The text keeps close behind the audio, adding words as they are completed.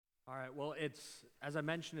All right, well, as I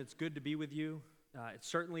mentioned, it's good to be with you. It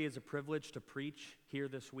certainly is a privilege to preach here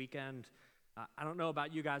this weekend. I don't know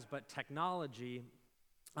about you guys, but technology,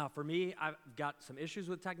 for me, I've got some issues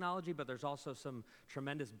with technology, but there's also some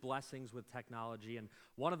tremendous blessings with technology. And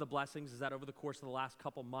one of the blessings is that over the course of the last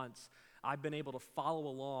couple months, I've been able to follow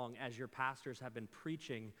along as your pastors have been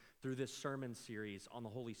preaching through this sermon series on the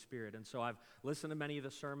Holy Spirit. And so I've listened to many of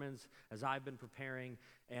the sermons as I've been preparing,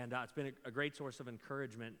 and it's been a great source of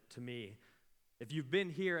encouragement to me. If you've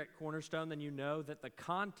been here at Cornerstone, then you know that the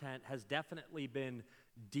content has definitely been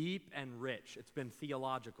deep and rich. It's been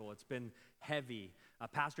theological. It's been heavy.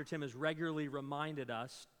 Pastor Tim has regularly reminded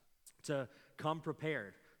us to come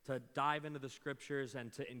prepared, to dive into the scriptures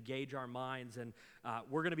and to engage our minds. And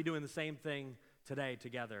we're going to be doing the same thing today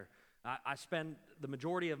together. I spend the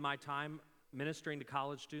majority of my time ministering to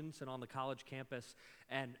college students and on the college campus.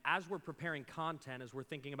 And as we're preparing content, as we're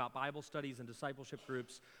thinking about Bible studies and discipleship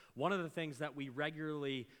groups, one of the things that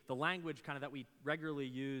the language that we regularly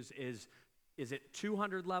use is it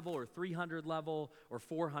 200 level or 300 level or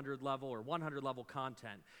 400 level or 100 level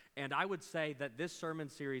content? And I would say that this sermon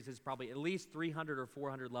series is probably at least 300 or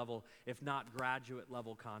 400 level, if not graduate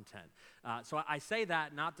level content. So I say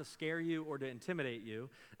that not to scare you or to intimidate you,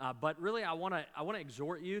 but really I want to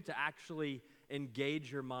exhort you to actually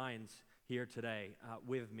engage your minds here today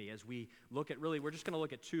with me as we look at we're just going to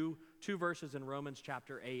look at two verses in Romans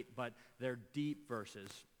chapter 8, but they're deep verses.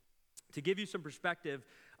 To give you some perspective,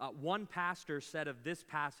 one pastor said of this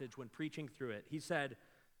passage when preaching through it, he said,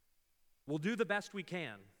 "We'll do the best we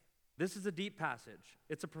can. This is a deep passage.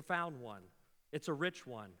 It's a profound one. It's a rich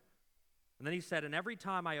one." And then he said, "And every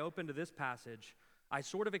time I open to this passage, I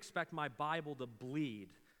sort of expect my Bible to bleed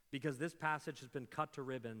because this passage has been cut to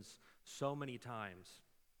ribbons so many times."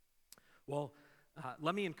 Well,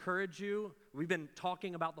 let me encourage you. We've been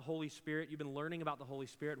talking about the Holy Spirit. You've been learning about the Holy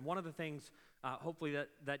Spirit. And one of the things, hopefully,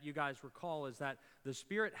 that you guys recall is that the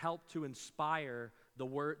Spirit helped to inspire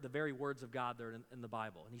the very words of God there in the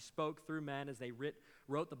Bible. And He spoke through men as they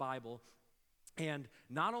wrote the Bible. And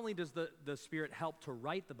not only does the Spirit help to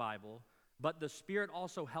write the Bible, but the Spirit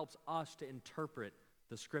also helps us to interpret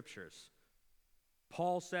the Scriptures.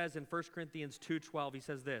 Paul says in 1 Corinthians 2:12, he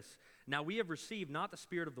says this, "Now we have received not the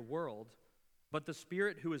spirit of the world, but the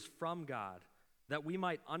Spirit who is from God, that we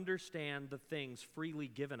might understand the things freely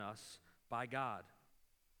given us by God."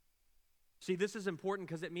 See, this is important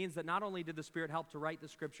because it means that not only did the Spirit help to write the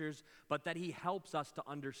Scriptures, but that He helps us to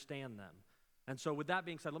understand them. And so with that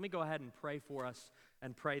being said, let me go ahead and pray for us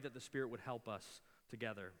and pray that the Spirit would help us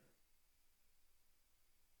together.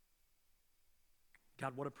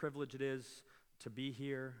 God, what a privilege it is to be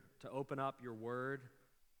here, to open up your word.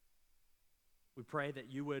 We pray that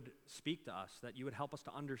you would speak to us, that you would help us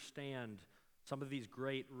to understand some of these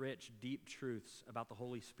great, rich, deep truths about the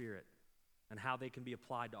Holy Spirit and how they can be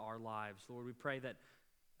applied to our lives. Lord, we pray that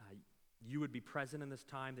you would be present in this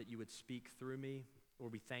time, that you would speak through me.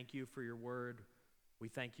 Lord, we thank you for your word. We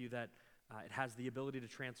thank you that it has the ability to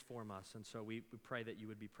transform us. And so we pray that you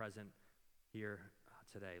would be present here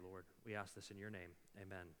today, Lord. We ask this in your name.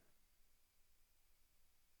 Amen.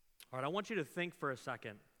 All right, I want you to think for a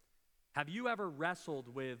second. Have you ever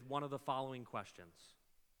wrestled with one of the following questions?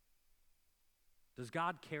 Does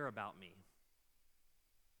God care about me?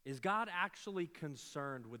 Is God actually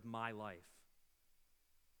concerned with my life?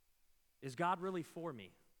 Is God really for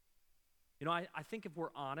me? You know, I think if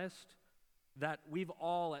we're honest, that we've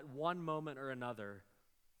all at one moment or another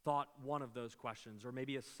thought one of those questions, or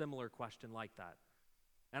maybe a similar question like that.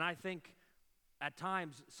 And I think at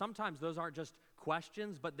times, sometimes those aren't just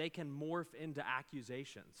questions, but they can morph into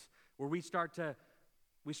accusations, where we start to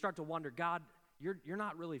wonder, God, you're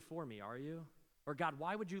not really for me, are you? Or God,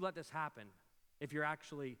 why would you let this happen if you're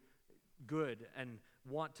actually good and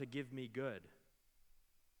want to give me good?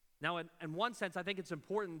 Now, in one sense, I think it's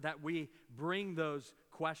important that we bring those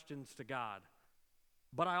questions to God.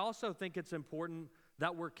 But I also think it's important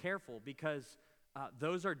that we're careful, because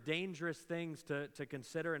those are dangerous things to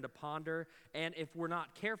consider and to ponder. And if we're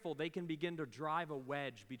not careful, they can begin to drive a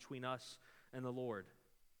wedge between us and the Lord.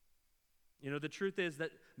 You know, the truth is that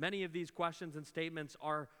many of these questions and statements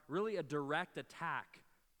are really a direct attack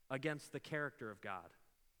against the character of God.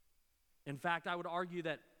 In fact, I would argue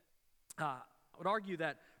that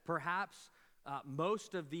perhaps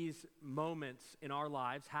most of these moments in our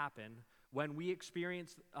lives happen when we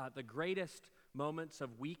experience the greatest moments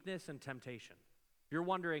of weakness and temptation. If you're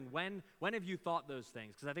wondering, when have you thought those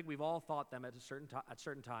things? Because I think we've all thought them at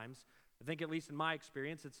certain times. I think, at least in my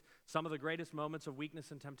experience, it's some of the greatest moments of weakness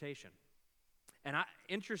and temptation. And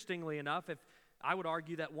interestingly enough, if I would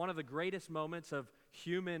argue that one of the greatest moments of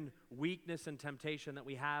human weakness and temptation that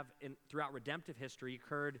we have throughout redemptive history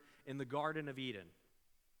occurred in the Garden of Eden.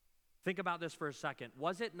 Think about this for a second.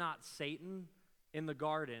 Was it not Satan in the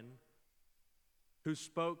garden who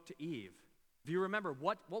spoke to Eve? If you remember,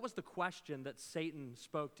 what was the question that Satan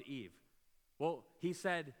spoke to Eve? Well, he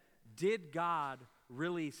said, did God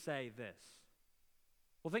really say this?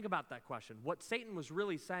 Well, think about that question. What Satan was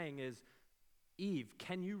really saying is, Eve,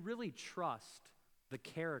 can you really trust the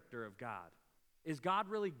character of God? Is God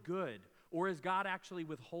really good, or is God actually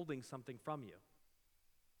withholding something from you?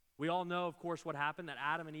 We all know, of course, what happened, that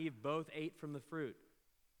Adam and Eve both ate from the fruit.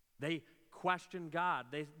 They questioned God.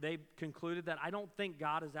 They concluded that I don't think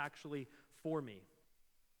God is actually for me.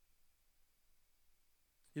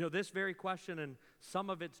 You know, this very question and some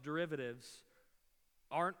of its derivatives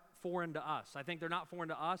aren't foreign to us. I think they're not foreign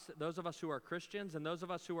to us, those of us who are Christians, and those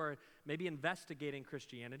of us who are maybe investigating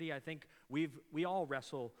Christianity. I think we all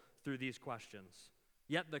wrestle through these questions.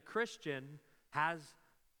 Yet the Christian has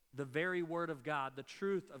the very word of God, the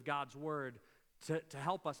truth of God's word, to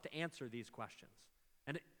help us to answer these questions.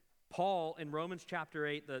 And Paul, in Romans chapter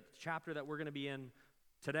 8, the chapter that we're going to be in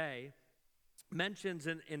today, mentions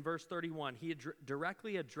in verse 31, he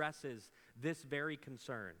directly addresses this very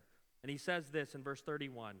concern. And he says this in verse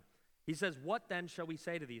 31. He says, "What then shall we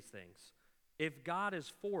say to these things? If God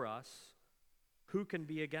is for us, who can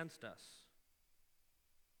be against us?"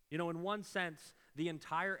 You know, in one sense, the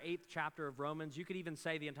entire 8th chapter of Romans, you could even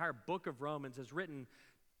say the entire book of Romans, is written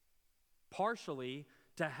partially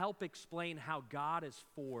to help explain how God is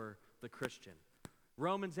for the Christian.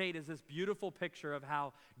 Romans 8 is this beautiful picture of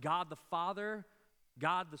how God the Father,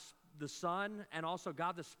 God the Son, and also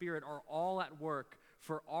God the Spirit are all at work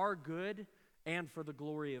for our good and for the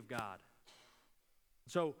glory of God.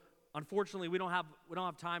 So, unfortunately, we don't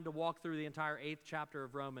have time to walk through the entire 8th chapter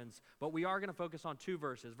of Romans, but we are going to focus on two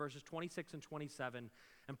verses 26 and 27,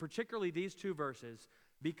 and particularly these two verses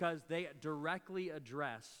because they directly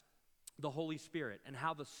address the Holy Spirit and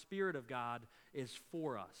how the Spirit of God is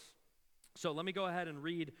for us. So let me go ahead and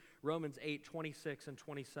read Romans 8, 26 and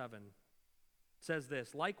 27. It says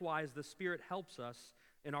this, "Likewise, the Spirit helps us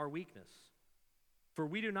in our weakness. For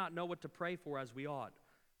we do not know what to pray for as we ought,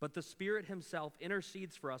 but the Spirit himself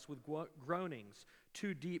intercedes for us with groanings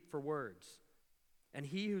too deep for words. And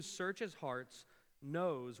he who searches hearts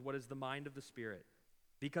knows what is the mind of the Spirit,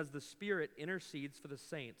 because the Spirit intercedes for the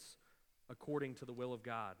saints according to the will of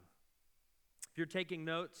God." If you're taking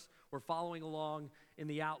notes or following along in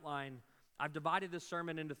the outline, I've divided this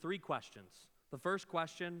sermon into 3 questions. The first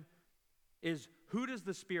question is, who does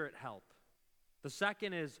the Spirit help? The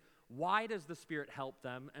second is, why does the Spirit help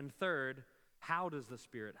them? And third, how does the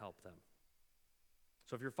Spirit help them?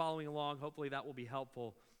 So if you're following along, hopefully that will be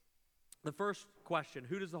helpful. The first question,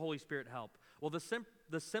 who does the Holy Spirit help? Well,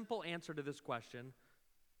 the simple answer to this question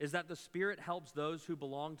is that the Spirit helps those who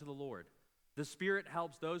belong to the Lord. The Spirit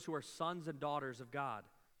helps those who are sons and daughters of God.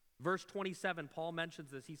 Verse 27, Paul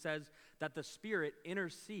mentions this. He says that the Spirit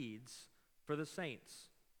intercedes for the saints.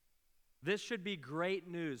 This should be great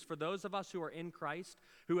news for those of us who are in Christ,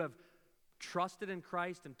 who have trusted in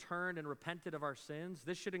Christ and turned and repented of our sins.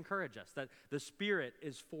 This should encourage us that the Spirit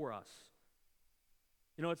is for us.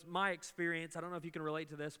 You know, it's my experience, I don't know if you can relate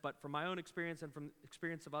to this, but from my own experience and from the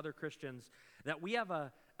experience of other Christians, that we have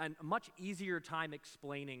a much easier time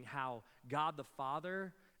explaining how God the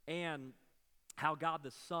Father and how God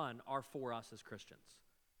the Son are for us as Christians.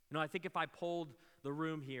 You know, I think if I polled the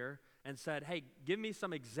room here and said, hey, give me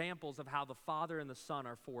some examples of how the Father and the Son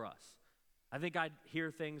are for us, I think I'd hear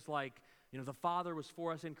things like, you know, the Father was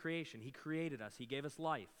for us in creation. He created us. He gave us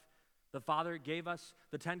life. The Father gave us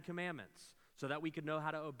the 10 Commandments so that we could know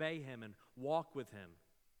how to obey him and walk with him.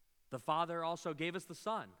 The Father also gave us the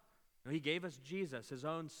Son. He gave us Jesus, his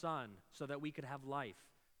own Son, so that we could have life.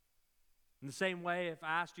 In the same way, if I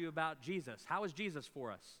asked you about Jesus, how is Jesus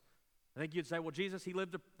for us? I think you'd say, well, Jesus, he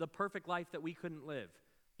lived the perfect life that we couldn't live.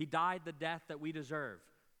 He died the death that we deserve.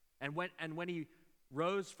 And when he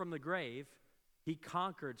rose from the grave, he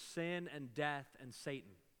conquered sin and death and Satan.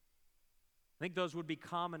 I think those would be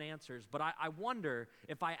common answers, but I wonder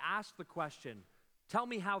if I ask the question, tell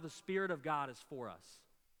me how the Spirit of God is for us.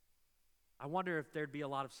 I wonder if there'd be a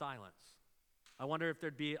lot of silence. I wonder if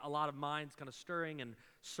there'd be a lot of minds kind of stirring and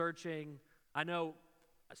searching. I know,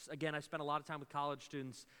 again, I spent a lot of time with college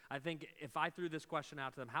students. I think if I threw this question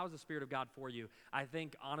out to them, how is the Spirit of God for you? I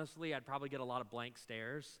think, honestly, I'd probably get a lot of blank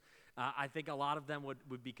stares. I think a lot of them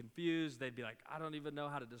would be confused. They'd be like, I don't even know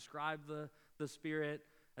how to describe the Spirit.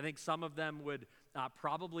 I think some of them would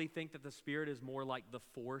probably think that the Spirit is more like the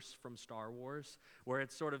Force from Star Wars, where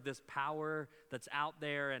it's sort of this power that's out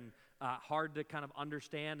there and hard to kind of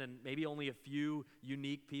understand, and maybe only a few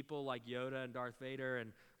unique people like Yoda and Darth Vader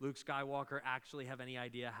and Luke Skywalker actually have any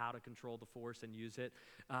idea how to control the Force and use it.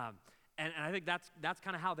 And I think that's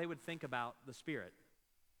kind of how they would think about the Spirit.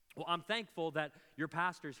 Well, I'm thankful that your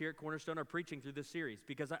pastors here at Cornerstone are preaching through this series,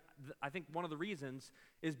 because I think one of the reasons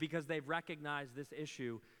is because they've recognized this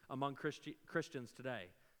issue among Christians today,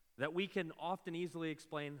 that we can often easily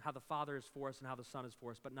explain how the Father is for us and how the Son is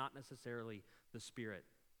for us, but not necessarily the Spirit.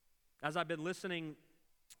 As I've been listening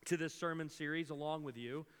to this sermon series along with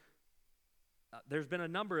you, there's been a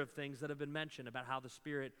number of things that have been mentioned about how the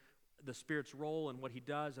Spirit's role and what he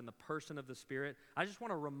does and the person of the Spirit. I just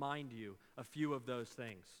want to remind you a few of those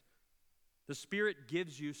things. The Spirit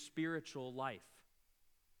gives you spiritual life.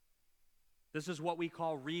 This is what we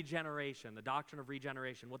call regeneration, the doctrine of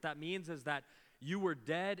regeneration. What that means is that you were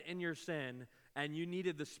dead in your sin and you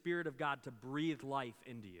needed the Spirit of God to breathe life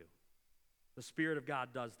into you. The Spirit of God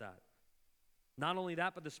does that. Not only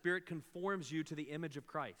that, but the Spirit conforms you to the image of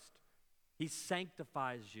Christ. He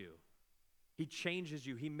sanctifies you. He changes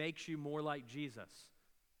you. He makes you more like Jesus.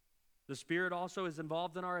 The Spirit also is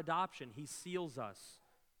involved in our adoption. He seals us.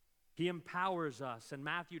 He empowers us. And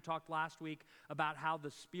Matthew talked last week about how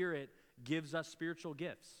the Spirit gives us spiritual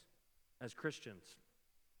gifts as Christians.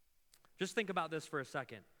 Just think about this for a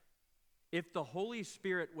second. If the Holy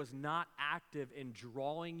Spirit was not active in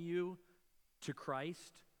drawing you to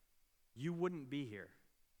Christ, you wouldn't be here.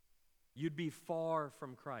 You'd be far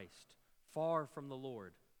from Christ, far from the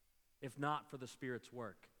Lord, if not for the Spirit's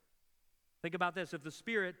work. Think about this. If the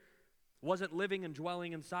Spirit wasn't living and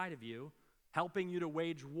dwelling inside of you, helping you to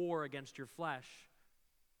wage war against your flesh,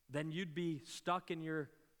 then you'd be stuck in your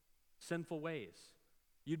sinful ways.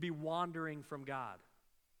 You'd be wandering from God.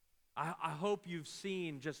 I hope you've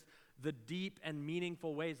seen just the deep and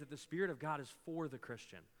meaningful ways that the Spirit of God is for the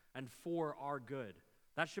Christian and for our good.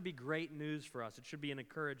 That should be great news for us. It should be an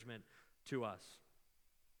encouragement to us.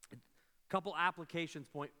 A couple application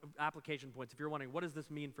points. If you're wondering, what does this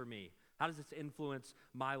mean for me? How does this influence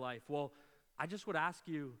my life? Well, I just would ask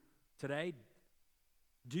you today,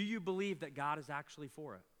 do you believe that God is actually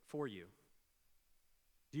for you?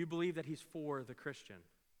 Do you believe that he's for the Christian?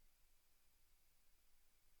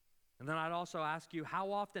 And then I'd also ask you,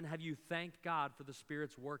 how often have you thanked God for the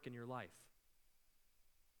Spirit's work in your life?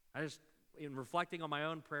 In reflecting on my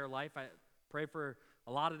own prayer life, I pray for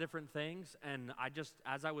a lot of different things, and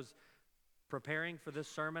as I was preparing for this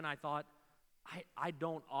sermon, I thought, I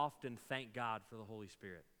don't often thank God for the Holy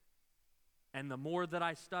Spirit. And the more that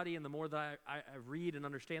I study and the more that I read and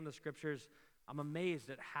understand the Scriptures, I'm amazed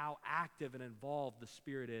at how active and involved the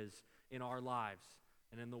Spirit is in our lives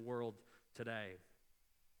and in the world today.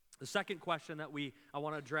 The second question that I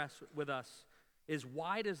want to address with us is,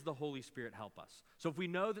 why does the Holy Spirit help us? So if we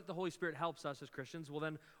know that the Holy Spirit helps us as Christians, well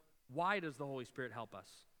then, why does the Holy Spirit help us?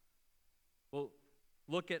 Well,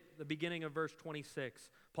 look at the beginning of verse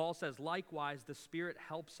 26. Paul says, likewise, the Spirit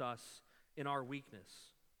helps us in our weakness.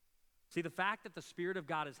 See, the fact that the Spirit of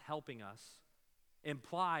God is helping us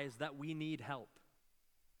implies that we need help,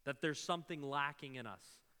 that there's something lacking in us.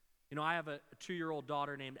 You know, I have a 2-year-old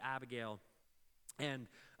daughter named Abigail, and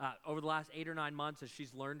over the last 8 or 9 months, as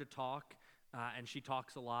she's learned to talk, and she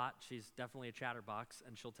talks a lot, she's definitely a chatterbox,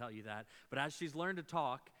 and she'll tell you that. But as she's learned to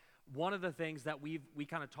talk, one of the things that we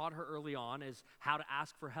kind of taught her early on is how to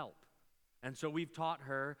ask for help. And so we've taught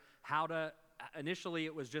her how to, initially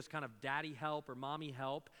it was just kind of daddy help or mommy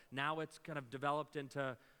help. Now it's kind of developed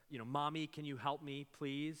into, mommy, can you help me,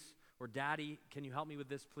 please? Or daddy, can you help me with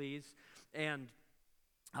this, please? And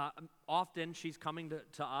often she's coming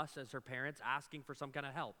to us as her parents asking for some kind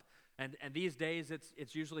of help. And these days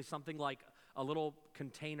it's usually something like a little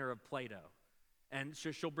container of Play-Doh. And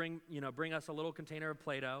so she'll bring us a little container of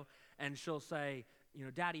Play-Doh, and she'll say,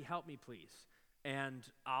 Daddy, help me, please. And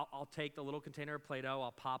I'll take the little container of Play-Doh,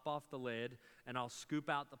 I'll pop off the lid, and I'll scoop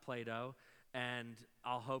out the Play-Doh, and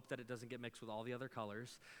I'll hope that it doesn't get mixed with all the other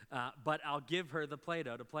colors. But I'll give her the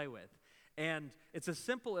Play-Doh to play with. And it's a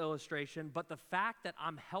simple illustration, but the fact that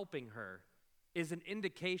I'm helping her is an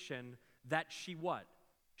indication that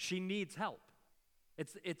she needs help.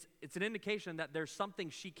 It's an indication that there's something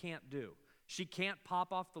she can't do. She can't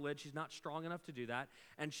pop off the lid. She's not strong enough to do that,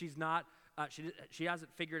 and she's not. She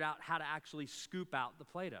hasn't figured out how to actually scoop out the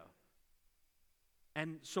Play-Doh.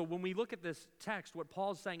 And so when we look at this text, what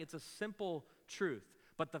Paul's saying, it's a simple truth,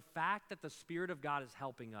 but the fact that the Spirit of God is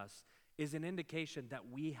helping us is an indication that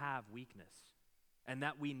we have weakness and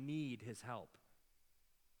that we need his help.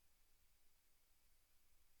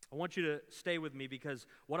 I want you to stay with me, because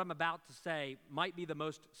what I'm about to say might be the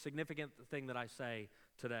most significant thing that I say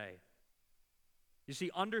today. You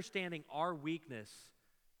see, understanding our weakness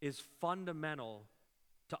is fundamental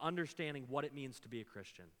to understanding what it means to be a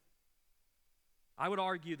Christian. I would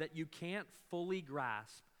argue that you can't fully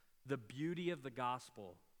grasp the beauty of the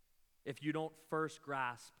gospel if you don't first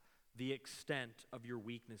grasp the extent of your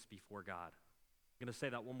weakness before God. I'm going to say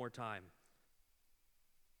that one more time.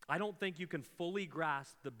 I don't think you can fully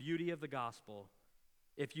grasp the beauty of the gospel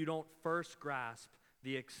if you don't first grasp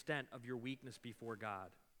the extent of your weakness before God.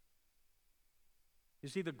 You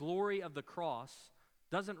see, the glory of the cross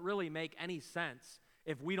doesn't really make any sense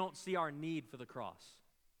if we don't see our need for the cross.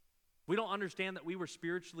 We don't understand that we were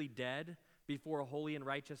spiritually dead before a holy and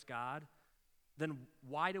righteous God. Then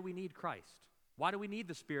why do we need Christ? Why do we need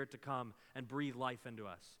the Spirit to come and breathe life into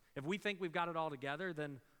us? If we think we've got it all together,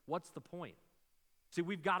 then what's the point? See,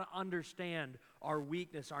 we've got to understand our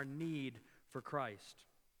weakness, our need for Christ.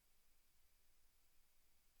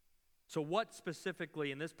 So what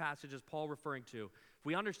specifically in this passage is Paul referring to? If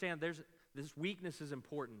we understand this weakness is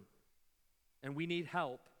important and we need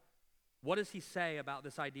help, what does he say about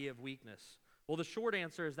this idea of weakness? Well, the short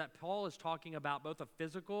answer is that Paul is talking about both a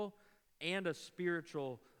physical and a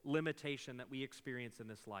spiritual limitation that we experience in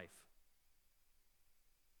this life.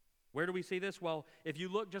 Where do we see this? Well, if you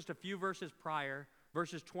look just a few verses prior,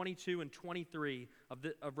 verses 22 and 23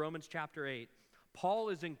 of Romans chapter 8, Paul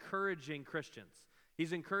is encouraging Christians.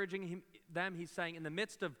 He's encouraging them. He's saying, in the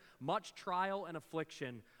midst of much trial and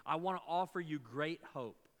affliction, I want to offer you great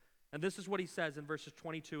hope. And this is what he says in verses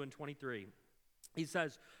 22 and 23. He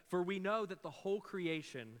says, "For we know that the whole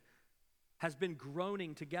creation has been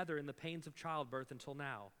groaning together in the pains of childbirth until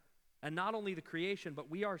now. And not only the creation, but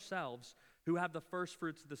we ourselves, who have the first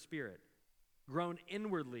fruits of the Spirit, groan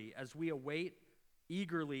inwardly as we await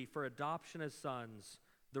eagerly for adoption as sons,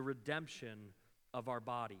 the redemption of our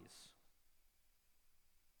bodies."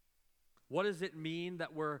 What does it mean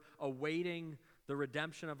that we're awaiting the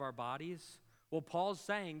redemption of our bodies? Well, Paul's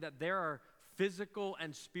saying that there are physical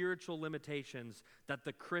and spiritual limitations that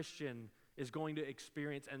the Christian is going to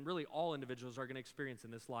experience, and really all individuals are going to experience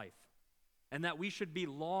in this life. And that we should be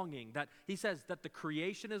longing, that he says that the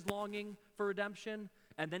creation is longing for redemption,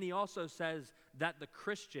 and then he also says that the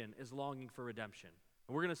Christian is longing for redemption.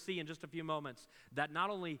 And we're going to see in just a few moments that not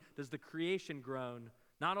only does the creation groan,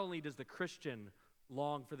 not only does the Christian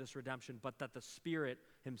long for this redemption, but that the Spirit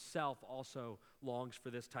himself also longs for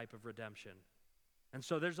this type of redemption. And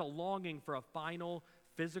so there's a longing for a final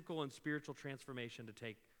physical and spiritual transformation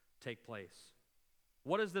to take place.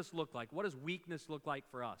 What does this look like? What does weakness look like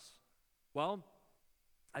for us? Well,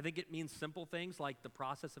 I think it means simple things like the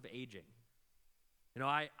process of aging. You know,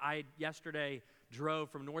 I yesterday drove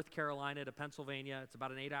from North Carolina to Pennsylvania. It's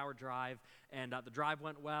about an 8-hour drive, and the drive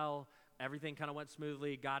went well. Everything kind of went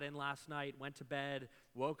smoothly. Got in last night, went to bed,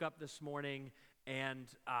 woke up this morning, and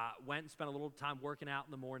went and spent a little time working out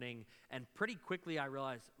in the morning. And pretty quickly I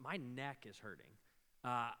realized my neck is hurting.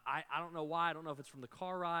 I don't know why. I don't know if it's from the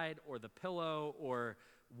car ride or the pillow or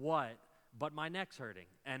what, but my neck's hurting.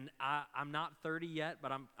 And I'm not 30 yet,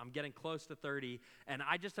 but I'm getting close to 30. And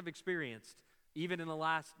I just have experienced, even in the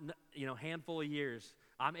last handful of years,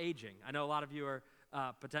 I'm aging. I know a lot of you are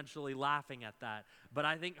potentially laughing at that, but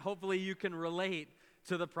I think hopefully you can relate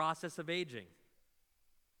to the process of aging.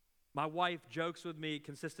 My wife jokes with me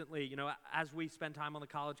consistently, as we spend time on the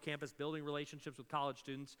college campus building relationships with college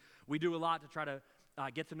students, we do a lot to try to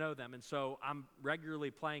get to know them. And so I'm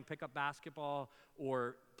regularly playing pickup basketball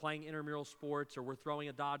or playing intramural sports, or we're throwing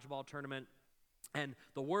a dodgeball tournament. And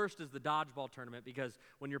the worst is the dodgeball tournament, because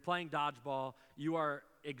when you're playing dodgeball, you are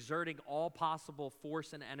exerting all possible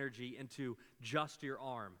force and energy into just your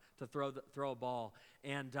arm to throw a ball.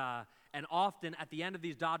 And often at the end of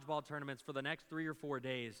these dodgeball tournaments, for the next 3 or 4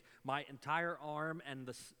 days, my entire arm and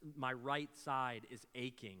my right side is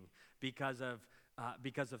aching because of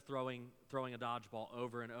throwing a dodgeball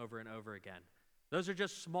over and over and over again. Those are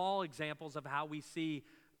just small examples of how we see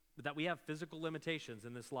that we have physical limitations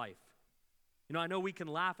in this life. I know we can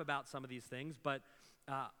laugh about some of these things, but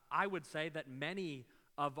I would say that many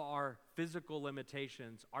of our physical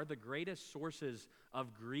limitations are the greatest sources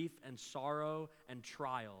of grief and sorrow and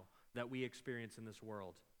trial that we experience in this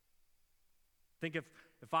world. Think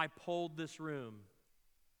if I polled this room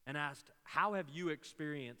and asked, how have you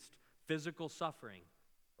experienced physical suffering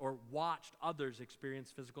or watched others experience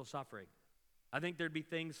physical suffering? I think there'd be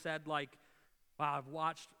things said like, wow, I've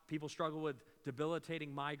watched people struggle with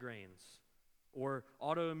debilitating migraines, or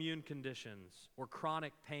autoimmune conditions, or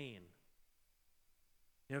chronic pain.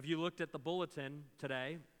 If you looked at the bulletin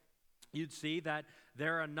today, you'd see that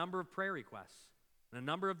there are a number of prayer requests. And a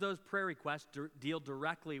number of those prayer requests deal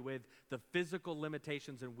directly with the physical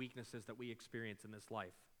limitations and weaknesses that we experience in this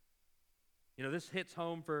life. This hits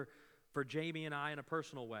home for for Jamie and I in a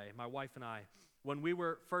personal way, my wife and I. When we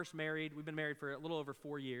were first married, we've been married for a little over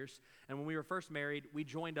 4 years, and when we were first married, we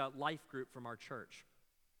joined a life group from our church.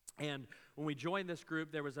 And when we joined this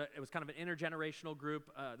group, it was kind of an intergenerational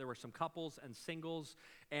group. There were some couples and singles,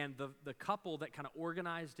 and the couple that kind of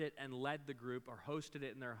organized it and led the group or hosted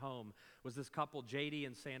it in their home was this couple, JD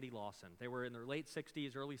and Sandy Lawson. They were in their late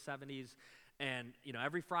 60s, early 70s, and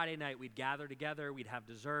every Friday night we'd gather together, we'd have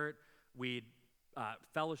dessert, we'd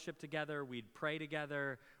fellowship together, we'd pray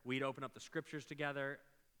together, we'd open up the scriptures together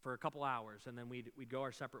for a couple hours, and then we'd go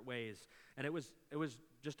our separate ways. And it was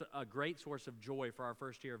just a great source of joy for our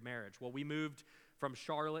first year of marriage. Well, we moved from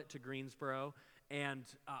Charlotte to Greensboro, and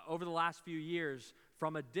over the last few years,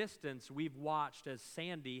 from a distance, we've watched as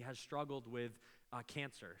Sandy has struggled with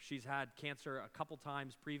cancer. She's had cancer a couple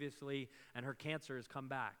times previously, and her cancer has come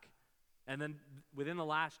back. And then within the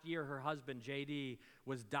last year, her husband, JD,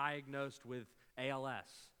 was diagnosed with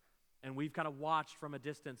ALS. And we've kind of watched from a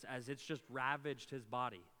distance as it's just ravaged his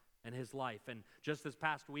body and his life. And just this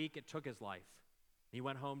past week, it took his life. He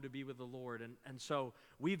went home to be with the Lord. And so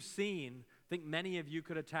we've seen, I think many of you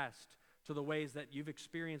could attest to the ways that you've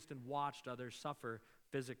experienced and watched others suffer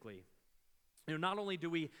physically. Not only do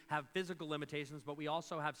we have physical limitations, but we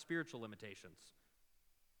also have spiritual limitations.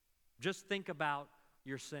 Just think about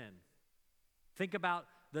your sin. Think about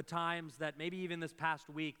the times that maybe even this past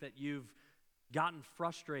week that you've gotten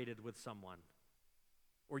frustrated with someone,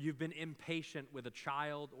 or you've been impatient with a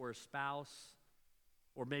child or a spouse,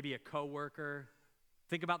 or maybe a coworker.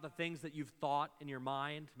 Think about the things that you've thought in your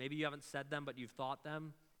mind. Maybe you haven't said them, but you've thought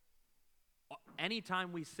them.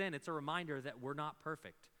 Anytime we sin, it's a reminder that we're not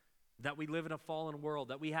perfect, that we live in a fallen world,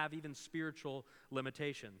 that we have even spiritual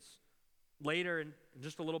limitations. Later, in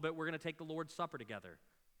just a little bit, we're going to take the Lord's Supper together,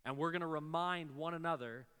 and we're going to remind one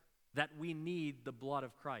another that we need the blood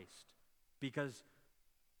of Christ because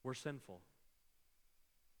we're sinful.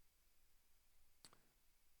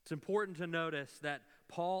 It's important to notice that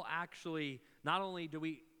Paul actually, not only do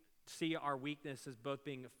we see our weakness as both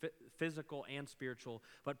being physical and spiritual,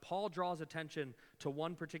 but Paul draws attention to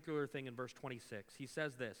one particular thing in verse 26. He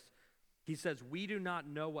says this. He says, "We do not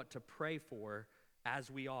know what to pray for as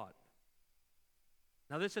we ought."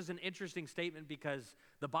 Now, this is an interesting statement because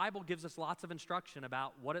the Bible gives us lots of instruction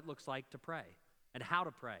about what it looks like to pray and how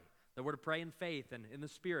to pray. That we're to pray in faith and in the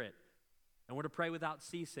Spirit, and we're to pray without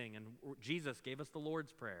ceasing, and Jesus gave us the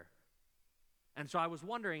Lord's Prayer. And so I was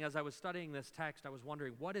wondering, as I was studying this text, I was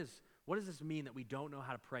wondering, what does this mean that we don't know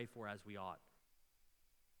how to pray for as we ought?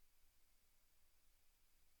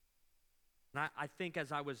 And I think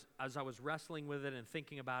as I was wrestling with it and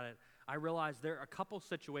thinking about it, I realized there are a couple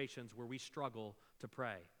situations where we struggle to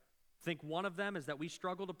pray. I think one of them is that we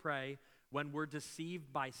struggle to pray when we're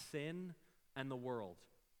deceived by sin and the world.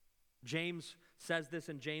 James says this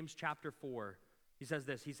in James chapter 4. He says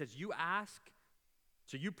this. He says, "You ask,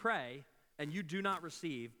 so you pray, and you do not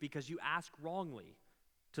receive because you ask wrongly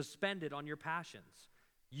to spend it on your passions.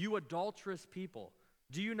 You adulterous people,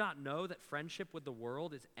 do you not know that friendship with the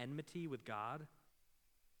world is enmity with God?"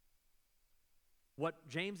 What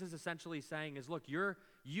James is essentially saying is, look,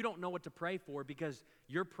 you don't know what to pray for because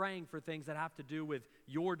you're praying for things that have to do with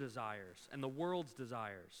your desires and the world's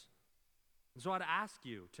desires. And so I'd ask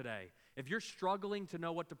you today, if you're struggling to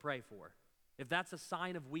know what to pray for, if that's a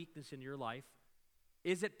sign of weakness in your life,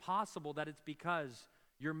 is it possible that it's because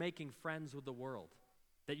you're making friends with the world,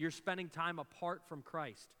 that you're spending time apart from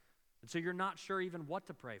Christ, and so you're not sure even what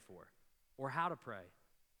to pray for or how to pray?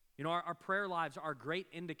 Our prayer lives are great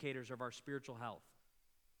indicators of our spiritual health.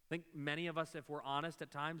 I think many of us, if we're honest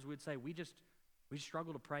at times, we'd say we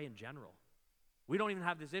struggle to pray in general. We don't even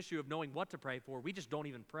have this issue of knowing what to pray for. We just don't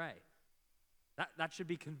even pray. That should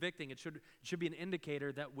be convicting. It should be an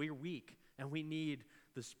indicator that we're weak and we need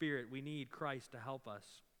the Spirit. We need Christ to help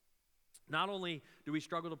us. Not only do we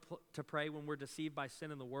struggle to pray when we're deceived by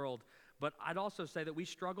sin in the world, but I'd also say that we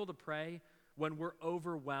struggle to pray when we're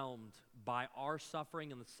overwhelmed by our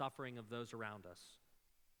suffering and the suffering of those around us.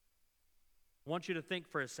 I want you to think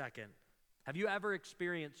for a second. Have you ever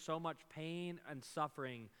experienced so much pain and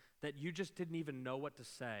suffering that you just didn't even know what to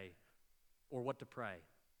say or what to pray?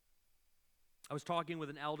 I was talking with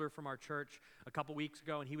an elder from our church a couple weeks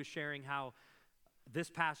ago, and he was sharing how this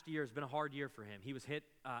past year has been a hard year for him. He was hit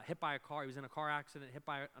by a car. He was in a car accident, hit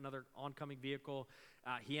by another oncoming vehicle.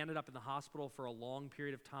 He ended up in the hospital for a long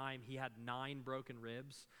period of time. He had 9 broken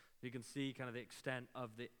ribs. You can see kind of the extent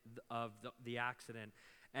of the accident.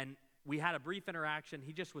 And we had a brief interaction.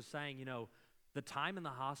 He just was saying, the time in the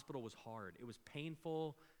hospital was hard. It was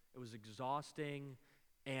painful. It was exhausting.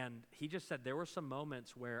 And he just said there were some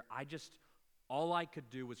moments where all I could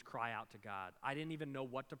do was cry out to God. I didn't even know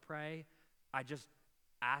what to pray. I just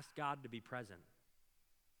asked God to be present.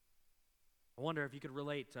 I wonder if you could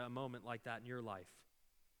relate to a moment like that in your life.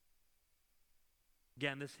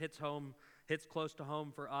 Again, this hits close to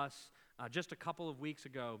home for us. Just a couple of weeks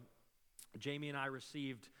ago, Jamie and I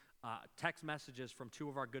received text messages from two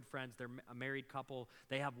of our good friends. They're a married couple.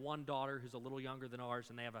 They have one daughter who's a little younger than ours,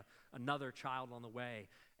 and they have another child on the way.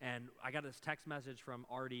 And I got this text message from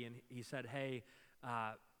Artie, and he said, hey,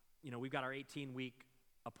 we've got our 18-week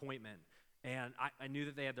appointment. And I knew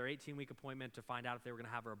that they had their 18-week appointment to find out if they were going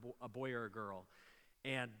to have a boy or a girl.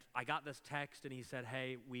 And I got this text, and he said,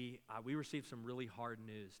 hey, we received some really hard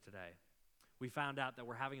news today. We found out that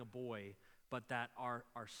we're having a boy, but that our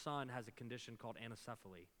son has a condition called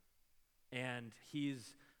anencephaly. And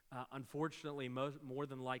he's, unfortunately, more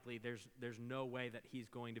than likely, there's no way that he's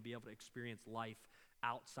going to be able to experience life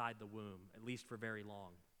outside the womb, at least for very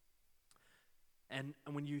long. And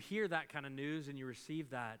when you hear that kind of news and you receive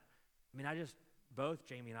that, both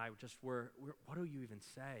Jamie and I were, what do you even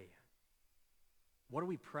say? What do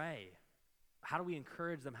we pray? How do we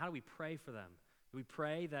encourage them? How do we pray for them? Do we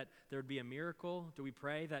pray that there would be a miracle? Do we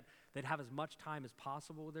pray that they'd have as much time as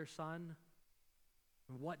possible with their son?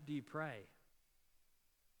 And what do you pray?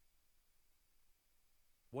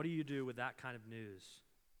 What do you do with that kind of news?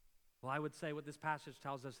 Well, I would say what this passage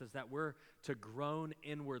tells us is that we're to groan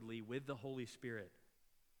inwardly with the Holy Spirit,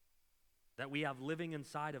 that we have living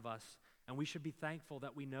inside of us, and we should be thankful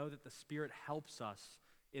that we know that the Spirit helps us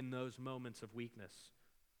in those moments of weakness.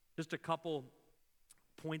 Just a couple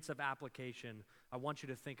points of application I want you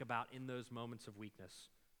to think about in those moments of weakness,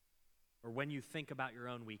 or when you think about your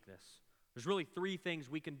own weakness. There's really three things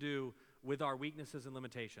we can do with our weaknesses and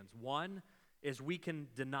limitations. One is we can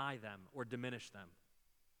deny them or diminish them.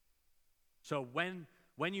 So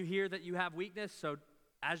when you hear that you have weakness, so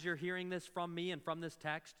as you're hearing this from me and from this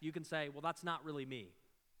text, you can say, well, that's not really me.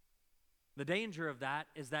 The danger of that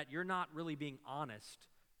is that you're not really being honest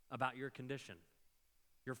about your condition,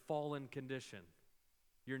 your fallen condition,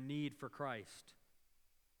 your need for Christ.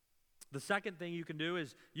 The second thing you can do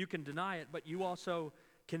is you can deny it, but you also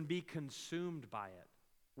can be consumed by it,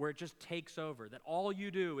 where it just takes over. That all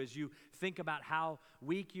you do is you think about how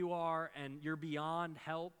weak you are and you're beyond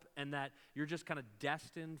help and that you're just kind of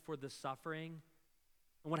destined for the suffering.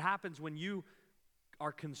 And what happens when you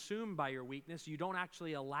are consumed by your weakness, you don't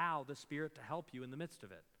actually allow the Spirit to help you in the midst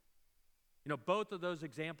of it. Both of those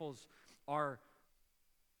examples are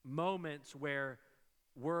moments where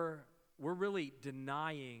we're really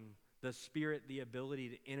denying the Spirit the ability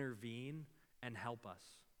to intervene and help us.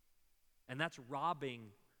 And that's robbing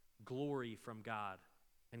glory from God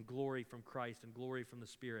and glory from Christ and glory from the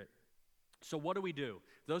Spirit. So what do we do?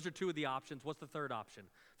 Those are two of the options. What's the third option?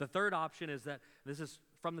 The third option is that, this is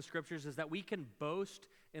from the Scriptures, is that we can boast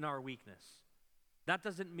in our weakness. That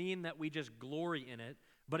doesn't mean that we just glory in it,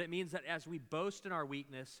 but it means that as we boast in our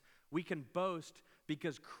weakness, we can boast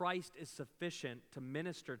because Christ is sufficient to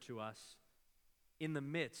minister to us in the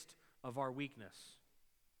midst of our weakness.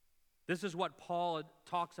 This is what Paul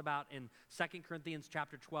talks about in 2 Corinthians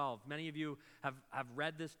chapter 12. Many of you have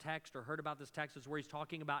read this text or heard about this text. It's where he's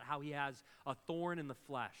talking about how he has a thorn in the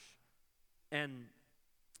flesh. And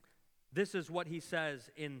this is what he says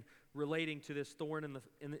in relating to this thorn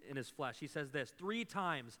in his flesh. He says this, 3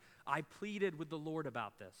 times I pleaded with the Lord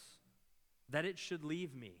about this, that it should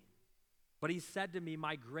leave me. But he said to me,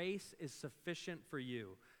 my grace is sufficient for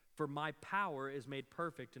you, for my power is made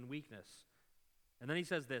perfect in weakness. And then he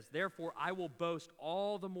says this, therefore I will boast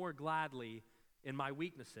all the more gladly in my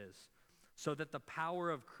weaknesses, so that the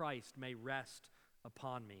power of Christ may rest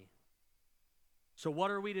upon me. So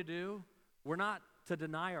what are we to do? We're not to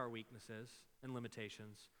deny our weaknesses and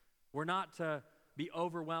limitations. We're not to be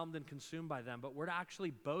overwhelmed and consumed by them, but we're to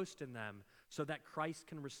actually boast in them so that Christ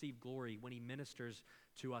can receive glory when he ministers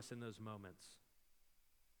to us in those moments.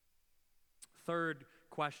 Third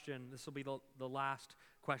question, this will be the last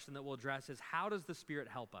question that we'll address, is how does the Spirit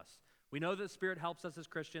help us? We know that the Spirit helps us as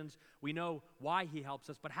Christians. We know why he helps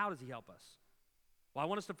us, but how does he help us? Well, I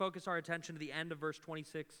want us to focus our attention to the end of verse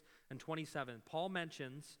 26 and 27. Paul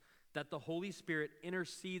mentions that the Holy Spirit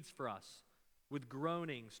intercedes for us with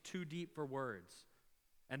groanings too deep for words.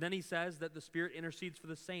 And then he says that the Spirit intercedes for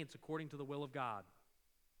the saints according to the will of God.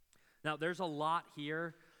 Now, there's a lot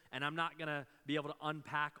here, and I'm not going to be able to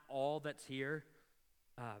unpack all that's here.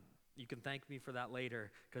 You can thank me for that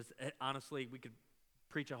later, because honestly, we could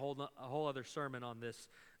preach a whole other sermon on this,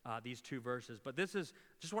 these 2 verses. But just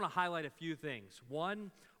want to highlight a few things.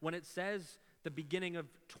 One, when it says the beginning of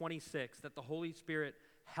 26 that the Holy Spirit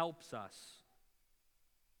helps us,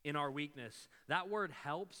 in our weakness. That word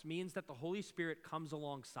helps means that the Holy Spirit comes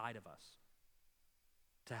alongside of us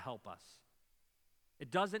to help us.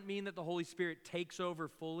 It doesn't mean that the Holy Spirit takes over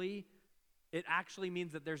fully. It actually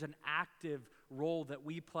means that there's an active role that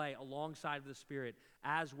we play alongside of the Spirit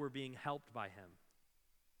as we're being helped by Him.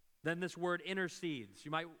 Then this word intercedes.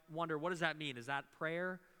 You might wonder, what does that mean? Is that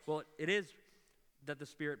prayer? Well, it is that the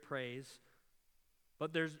Spirit prays.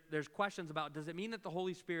 But there's questions about, does it mean that the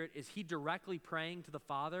Holy Spirit, is He directly praying to the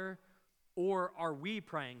Father, or are we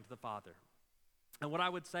praying to the Father? And what I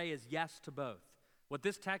would say is yes to both. What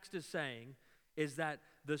this text is saying is that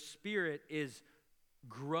the Spirit is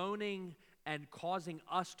groaning and causing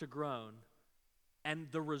us to groan, and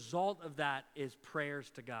the result of that is prayers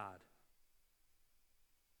to God.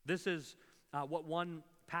 This is what one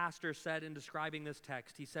pastor said in describing this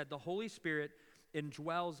text. He said, the Holy Spirit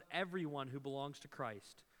indwells everyone who belongs to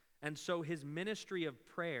Christ, and so His ministry of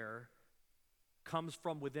prayer comes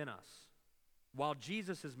from within us, while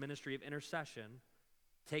Jesus' ministry of intercession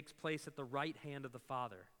takes place at the right hand of the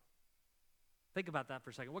Father. Think about that for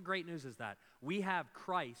a second. What great news is that? We have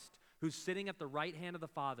Christ who's sitting at the right hand of the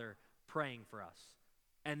Father praying for us.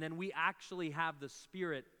 And then we actually have the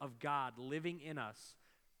Spirit of God living in us,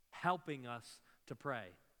 helping us to pray.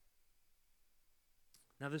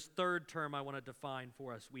 Now, this third term I want to define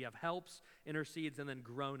for us. We have helps, intercedes, and then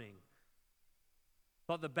groaning.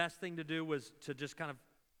 Thought the best thing to do was to just kind of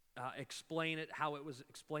explain it how it was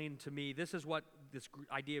explained to me. This is what this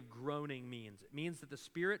idea of groaning means. It means that the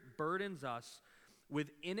Spirit burdens us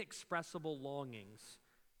with inexpressible longings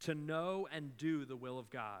to know and do the will of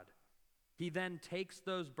God. He then takes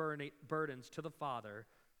those burdens to the Father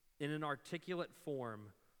in an articulate form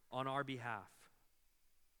on our behalf.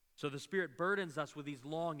 So the Spirit burdens us with these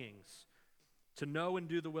longings to know and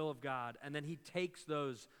do the will of God, and then He takes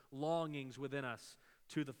those longings within us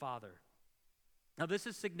to the Father. Now, this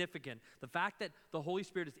is significant. The fact that the Holy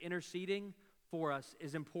Spirit is interceding for us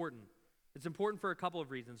is important. It's important for a couple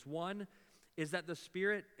of reasons. One is that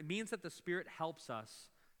it means that the Spirit helps us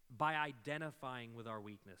by identifying with our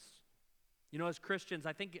weakness. You know, as Christians,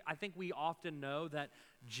 I think we often know that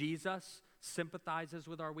Jesus sympathizes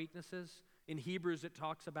with our weaknesses. In Hebrews, it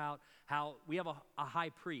talks about how we have a high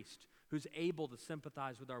priest who's able to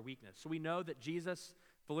sympathize with our weakness. So we know that Jesus,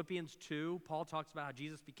 Philippians 2, Paul talks about how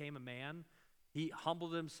Jesus became a man. He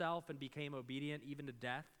humbled himself and became obedient even to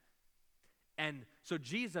death. And so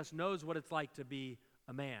Jesus knows what it's like to be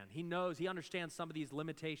a man. He understands some of these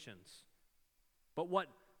limitations. But what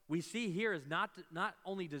we see here is not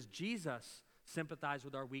only does Jesus sympathize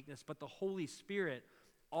with our weakness, but the Holy Spirit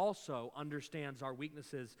also understands our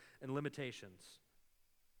weaknesses and limitations.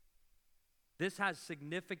 This has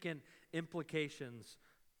significant implications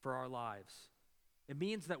for our lives. It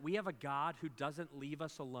means that we have a God who doesn't leave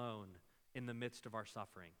us alone in the midst of our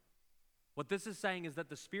suffering. What this is saying is that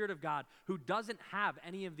the Spirit of God, who doesn't have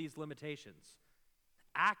any of these limitations,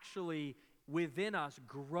 actually within us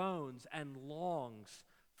groans and longs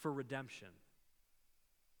for redemption.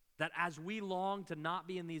 That as we long to not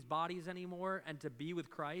be in these bodies anymore and to be with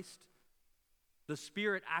Christ, the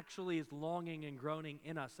Spirit actually is longing and groaning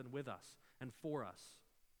in us and with us and for us.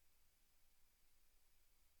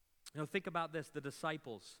 You know, think about this. The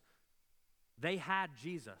disciples, they had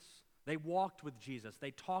Jesus. They walked with Jesus.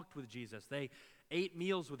 They talked with Jesus. They ate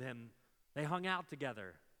meals with Him. They hung out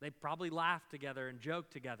together. They probably laughed together and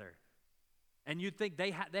joked together. And you'd think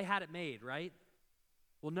they had it made, right?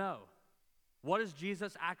 Well, no. What does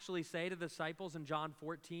Jesus actually say to the disciples in John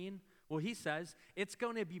 14? Well, He says, it's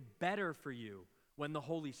going to be better for you when the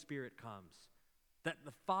Holy Spirit comes. That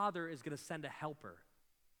the Father is going to send a helper.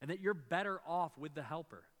 And that you're better off with the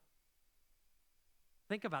helper.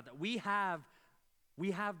 Think about that. We have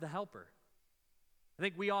the helper. I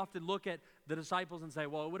think we often look at the disciples and say,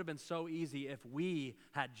 well, it would have been so easy if we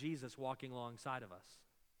had Jesus walking alongside of us.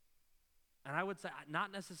 And I would say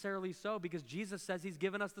not necessarily so, because Jesus says He's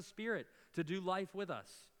given us the Spirit to do life with us.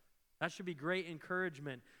 That should be great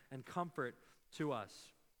encouragement and comfort to us.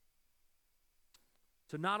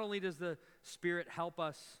 So not only does the Spirit help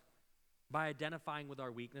us by identifying with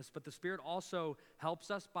our weakness, but the Spirit also helps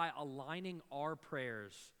us by aligning our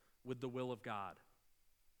prayers with the will of God.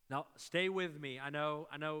 Now, stay with me. I know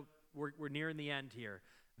we're nearing the end here.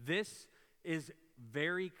 This is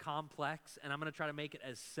very complex, and I'm going to try to make it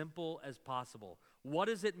as simple as possible. What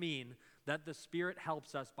does it mean that the Spirit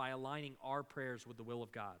helps us by aligning our prayers with the will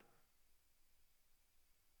of God?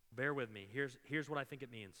 Bear with me. Here's what I think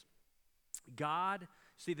it means. God,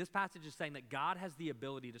 see, this passage is saying that God has the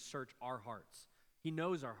ability to search our hearts. He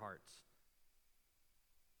knows our hearts.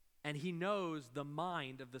 And He knows the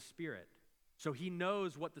mind of the Spirit. So He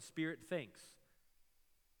knows what the Spirit thinks.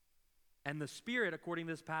 And the Spirit, according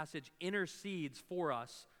to this passage, intercedes for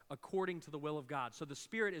us according to the will of God. So the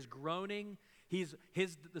Spirit is groaning.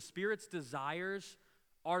 The Spirit's desires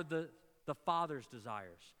are the Father's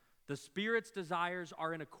desires. The Spirit's desires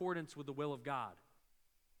are in accordance with the will of God.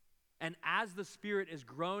 And as the Spirit is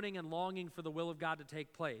groaning and longing for the will of God to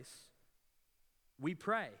take place, we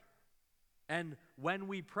pray. And when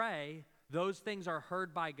we pray, those things are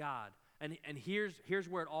heard by God. And here's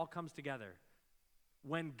where it all comes together.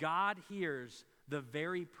 When God hears the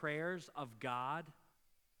very prayers of God,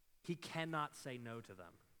 he cannot say no to them.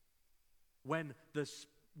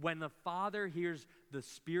 When the Father hears the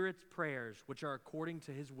Spirit's prayers, which are according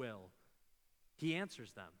to his will, he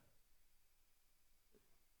answers them.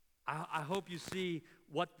 I hope you see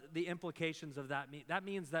what the implications of that mean. That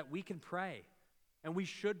means that we can pray, and we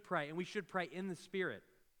should pray in the Spirit.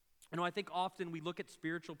 I think often we look at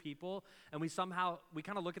spiritual people, and we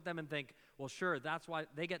kind of look at them and think, well, sure, that's why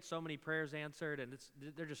they get so many prayers answered, and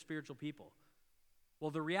they're just spiritual people.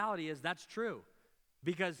 Well, the reality is that's true,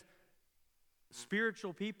 because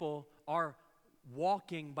spiritual people are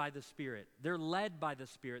walking by the Spirit. They're led by the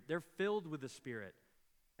Spirit. They're filled with the Spirit.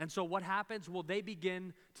 And so what happens? Well, they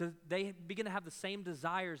begin to have the same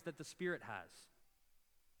desires that the Spirit has.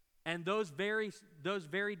 And those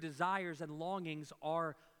very desires and longings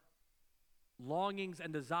are longings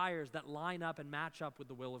and desires that line up and match up with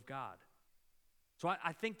the will of God. So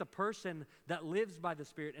I think the person that lives by the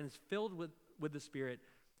Spirit and is filled with the Spirit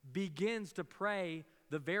begins to pray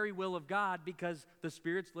the very will of God because the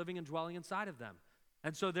Spirit's living and dwelling inside of them.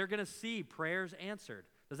 And so they're going to see prayers answered.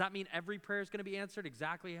 Does that mean every prayer is going to be answered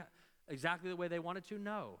exactly the way they want it to?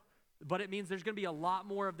 No. But it means there's going to be a lot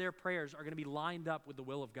more of their prayers are going to be lined up with the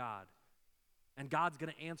will of God. And God's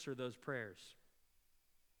going to answer those prayers.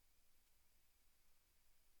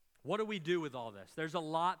 What do we do with all this? There's a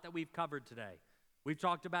lot that we've covered today. We've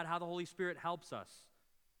talked about how the Holy Spirit helps us.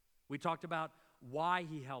 We talked about why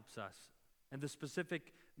he helps us and the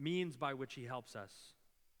specific means by which he helps us.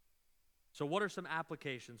 So what are some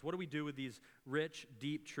applications? What do we do with these rich,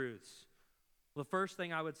 deep truths? Well, the first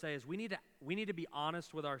thing I would say is we need to be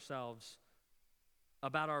honest with ourselves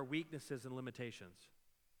about our weaknesses and limitations.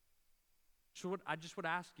 So I just would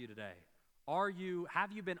ask you today,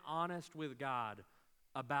 have you been honest with God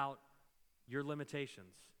about your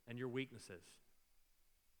limitations and your weaknesses?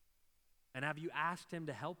 And have you asked him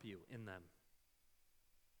to help you in them?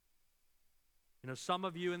 Some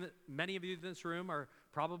of you, many of you in this room are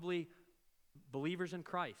probably believers in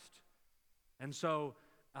Christ. And so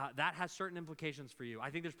that has certain implications for you. I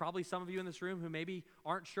think there's probably some of you in this room who maybe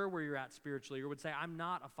aren't sure where you're at spiritually or would say, I'm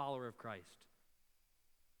not a follower of Christ.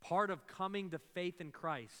 Part of coming to faith in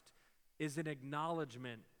Christ is an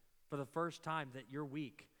acknowledgement for the first time that you're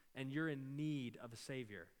weak and you're in need of a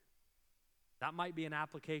Savior. That might be an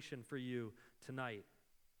application for you tonight.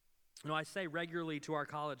 I say regularly to our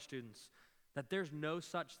college students that there's no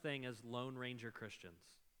such thing as Lone Ranger Christians.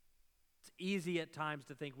 It's easy at times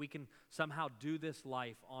to think we can somehow do this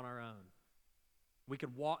life on our own. We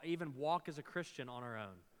could even walk as a Christian on our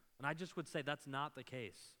own. And I just would say that's not the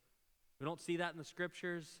case. We don't see that in the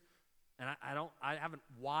scriptures, and I haven't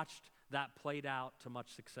watched that played out to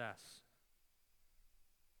much success.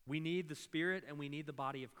 We need the Spirit and we need the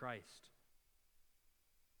body of Christ.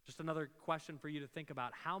 Just another question for you to think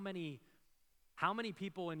about. How many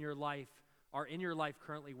people in your life are in your life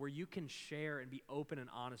currently where you can share and be open and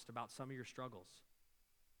honest about some of your struggles?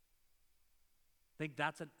 I think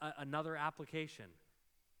that's another application.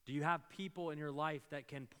 Do you have people in your life that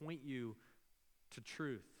can point you to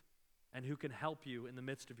truth and who can help you in the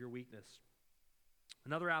midst of your weakness?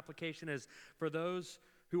 Another application is for those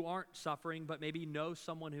who aren't suffering but maybe know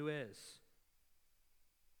someone who is.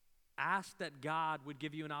 Ask that God would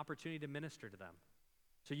give you an opportunity to minister to them.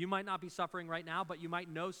 So you might not be suffering right now, but you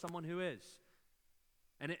might know someone who is.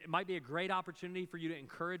 And it might be a great opportunity for you to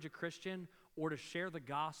encourage a Christian or to share the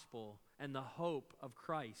gospel and the hope of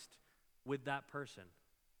Christ with that person.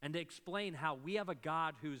 And to explain how we have a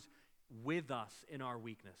God who's with us in our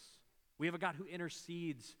weakness. We have a God who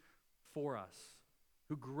intercedes for us,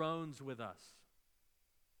 who groans with us.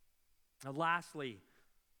 Now lastly,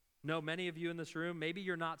 many of you in this room, maybe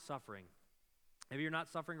you're not suffering. Maybe you're not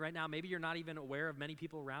suffering right now. Maybe you're not even aware of many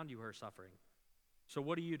people around you who are suffering. So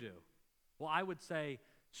what do you do? Well, I would say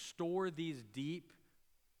store these deep,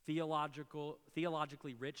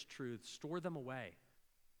 theologically rich truths. Store them away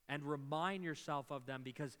and remind yourself of them,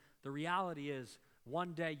 because the reality is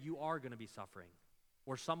one day you are going to be suffering,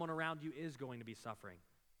 or someone around you is going to be suffering.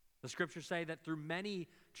 The scriptures say that through many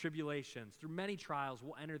tribulations, through many trials,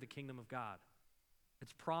 we'll enter the kingdom of God.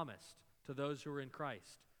 It's promised to those who are in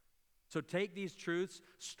Christ. So take these truths,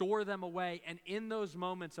 store them away, and in those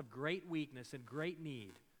moments of great weakness and great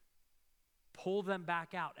need, pull them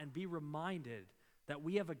back out and be reminded that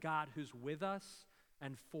we have a God who's with us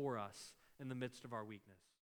and for us in the midst of our weakness.